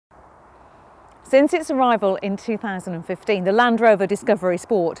Since its arrival in 2015, the Land Rover Discovery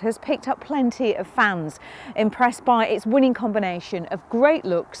Sport has picked up plenty of fans, impressed by its winning combination of great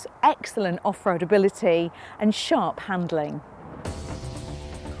looks, excellent off-road ability and sharp handling.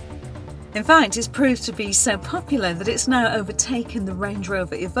 In fact, it's proved to be so popular that it's now overtaken the Range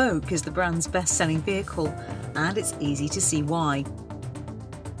Rover Evoque as the brand's best-selling vehicle, and it's easy to see why.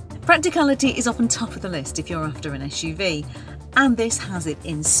 Practicality is often top of the list if you're after an SUV, and this has it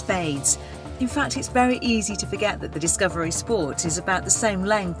in spades. In fact, it's very easy to forget that the Discovery Sport is about the same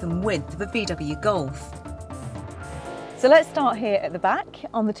length and width of a VW Golf. So let's start here at the back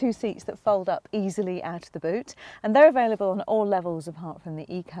on the two seats that fold up easily out of the boot, and they're available on all levels apart from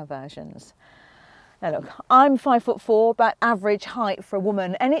the Eco versions. Now look, I'm 5'4", about average height for a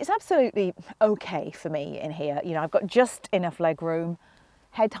woman, and it's absolutely okay for me in here. You know, I've got just enough leg room.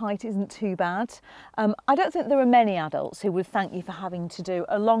 Head height isn't too bad. I don't think there are many adults who would thank you for having to do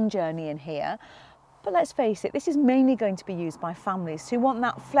a long journey in here. But let's face it, this is mainly going to be used by families who want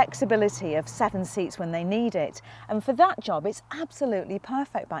that flexibility of 7 seats when they need it. And for that job, it's absolutely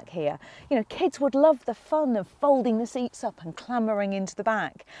perfect back here. You know, kids would love the fun of folding the seats up and clambering into the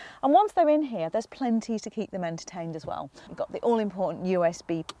back. And once they're in here, there's plenty to keep them entertained as well. You've got the all-important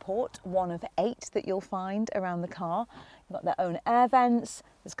USB port, one of 8 that you'll find around the car. You've got their own air vents,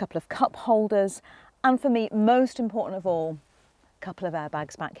 there's a couple of cup holders, and for me, most important of all, a couple of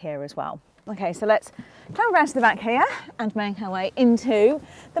airbags back here as well. Okay, so let's climb around to the back here and make our way into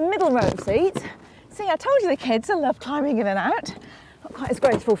the middle row seat. See, I told you the kids love climbing in and out. Not quite as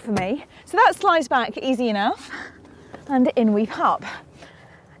graceful for me. So that slides back easy enough, and in we pop.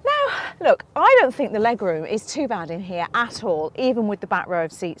 Now, look, I don't think the legroom is too bad in here at all, even with the back row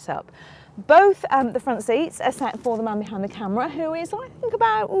of seats up. Both the front seats are set for the man behind the camera, who is, I think,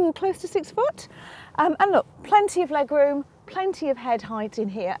 about close to 6 foot. And look, plenty of legroom, plenty of head height in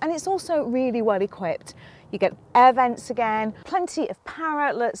here, and it's also really well equipped. You get air vents again, plenty of power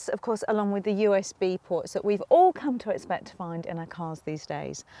outlets, of course, along with the USB ports that we've all come to expect to find in our cars these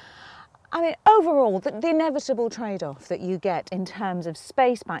days. I mean, overall, the inevitable trade-off that you get in terms of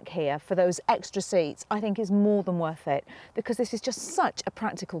space back here for those extra seats, I think is more than worth it, because this is just such a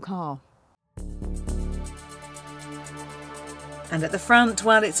practical car. And at the front,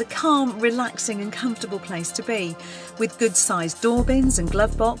 well, it's a calm, relaxing and comfortable place to be, with good-sized door bins and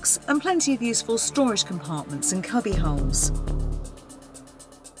glove box and plenty of useful storage compartments and cubby holes.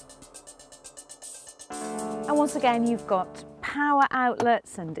 And once again, you've got power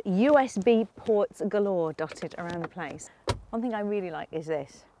outlets and USB ports galore dotted around the place. One thing I really like is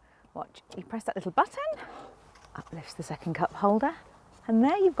this. Watch, you press that little button, uplifts the second cup holder, and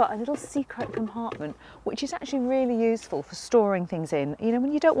there you've got a little secret compartment, which is actually really useful for storing things in, you know,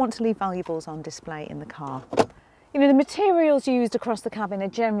 when you don't want to leave valuables on display in the car. You know, the materials used across the cabin are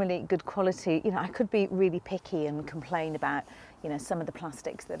generally good quality. You know, I could be really picky and complain about, you know, some of the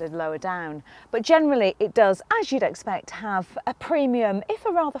plastics that are lower down, but generally it does, as you'd expect, have a premium, if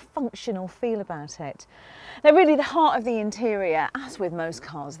a rather functional feel about it. Now really the heart of the interior, as with most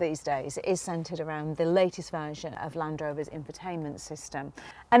cars these days, is centred around the latest version of Land Rover's infotainment system.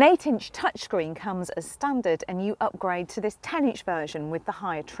 An 8-inch touchscreen comes as standard, and you upgrade to this 10-inch version with the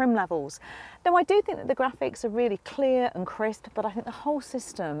higher trim levels. Now I do think that the graphics are really clear and crisp, but I think the whole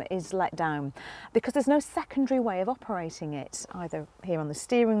system is let down because there's no secondary way of operating it, either here on the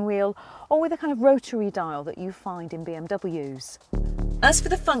steering wheel or with a kind of rotary dial that you find in BMWs. As for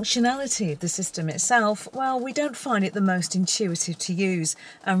the functionality of the system itself, well, we don't find it the most intuitive to use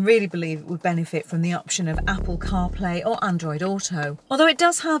and really believe it would benefit from the option of Apple CarPlay or Android Auto, although it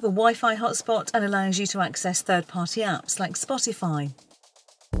does have a Wi-Fi hotspot and allows you to access third-party apps like Spotify.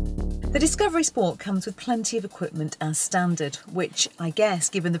 The Discovery Sport comes with plenty of equipment as standard, which I guess,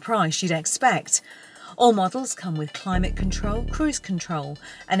 given the price, you'd expect. All models come with climate control, cruise control,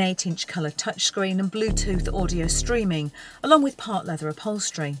 an 8-inch colour touchscreen and Bluetooth audio streaming, along with part leather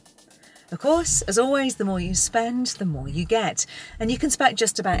upholstery. Of course, as always, the more you spend, the more you get, and you can spec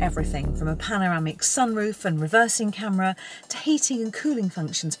just about everything from a panoramic sunroof and reversing camera to heating and cooling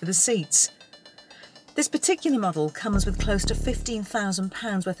functions for the seats. This particular model comes with close to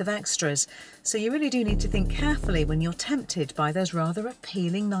 £15,000 worth of extras, so you really do need to think carefully when you're tempted by those rather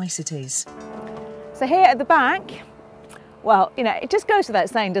appealing niceties. So here at the back, well, you know, it just goes without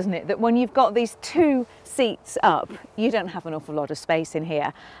saying, doesn't it, that when you've got these 2 seats up, you don't have an awful lot of space in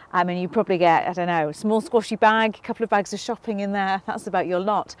here. I mean, you probably get, I don't know, a small squashy bag, a couple of bags of shopping in there, that's about your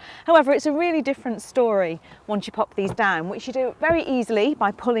lot. However, it's a really different story once you pop these down, which you do very easily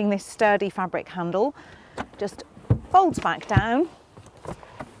by pulling this sturdy fabric handle. Just folds back down,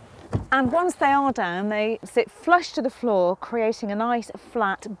 And once they are down, they sit flush to the floor, creating a nice,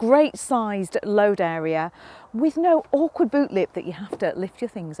 flat, great sized load area with no awkward boot lip that you have to lift your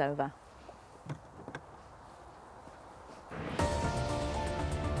things over.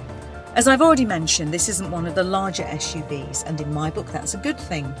 As I've already mentioned, this isn't one of the larger SUVs, and in my book that's a good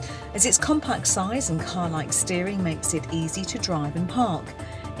thing, as its compact size and car-like steering makes it easy to drive and park,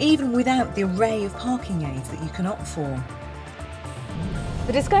 even without the array of parking aids that you can opt for.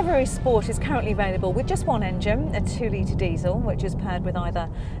 The Discovery Sport is currently available with just one engine, a 2-litre diesel, which is paired with either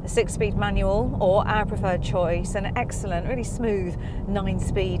a 6-speed manual or our preferred choice, an excellent, really smooth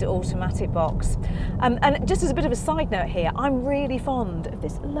 9-speed automatic box. And just as a bit of a side note here, I'm really fond of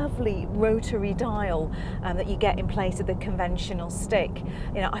this lovely rotary dial that you get in place of the conventional stick.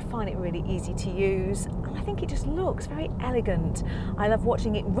 You know, I find it really easy to use, and I think it just looks very elegant. I love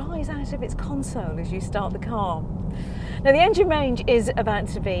watching it rise out of its console as you start the car. Now, the engine range is about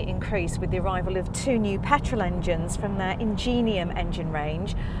to be increased with the arrival of 2 new petrol engines from their Ingenium engine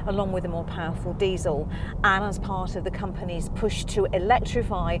range, along with a more powerful diesel. And as part of the company's push to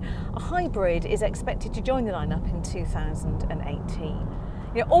electrify, a hybrid is expected to join the lineup in 2018.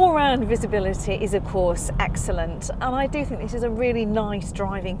 You know, all-round visibility is of course excellent, and I do think this is a really nice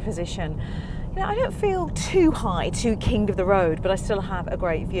driving position. You know, I don't feel too high, too king of the road, but I still have a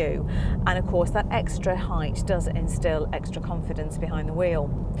great view. And of course, that extra height does instill extra confidence behind the wheel.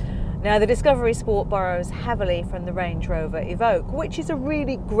 Now, the Discovery Sport borrows heavily from the Range Rover Evoque, which is a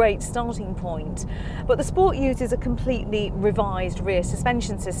really great starting point. But the Sport uses a completely revised rear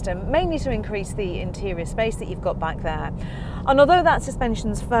suspension system, mainly to increase the interior space that you've got back there. And although that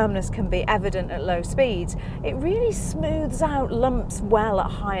suspension's firmness can be evident at low speeds, it really smooths out lumps well at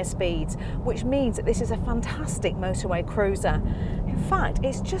higher speeds, which means that this is a fantastic motorway cruiser. In fact,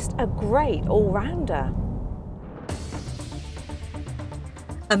 it's just a great all-rounder.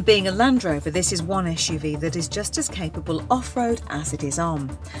 And being a Land Rover, this is one SUV that is just as capable off-road as it is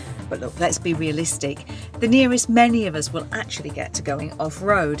on. But look, let's be realistic. The nearest many of us will actually get to going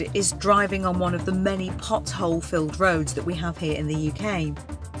off-road is driving on one of the many pothole-filled roads that we have here in the UK.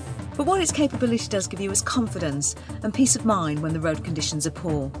 But what its capability does give you is confidence and peace of mind when the road conditions are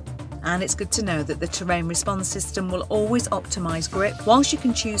poor. And it's good to know that the terrain response system will always optimise grip, whilst you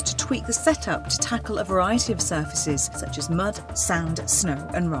can choose to tweak the setup to tackle a variety of surfaces such as mud, sand, snow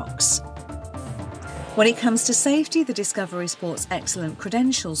and rocks. When it comes to safety, the Discovery Sport's excellent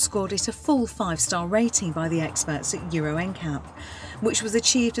credentials scored it a full 5-star rating by the experts at Euro NCAP, which was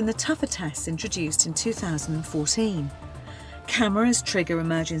achieved in the tougher tests introduced in 2014. Cameras trigger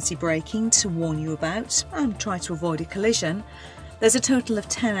emergency braking to warn you about and try to avoid a collision. There's a total of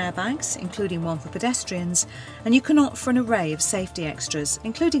 10 airbags, including one for pedestrians, and you can opt for an array of safety extras,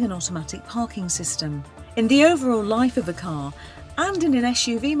 including an automatic parking system. In the overall life of a car, and in an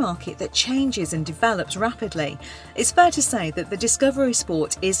SUV market that changes and develops rapidly, it's fair to say that the Discovery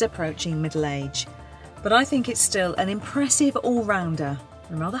Sport is approaching middle age. But I think it's still an impressive all-rounder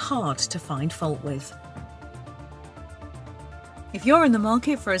and rather hard to find fault with. If you're in the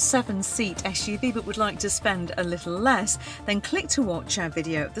market for a 7-seat SUV but would like to spend a little less, then click to watch our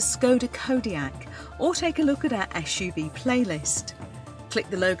video of the Skoda Kodiaq or take a look at our SUV playlist. Click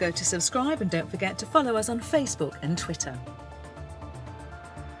the logo to subscribe and don't forget to follow us on Facebook and Twitter.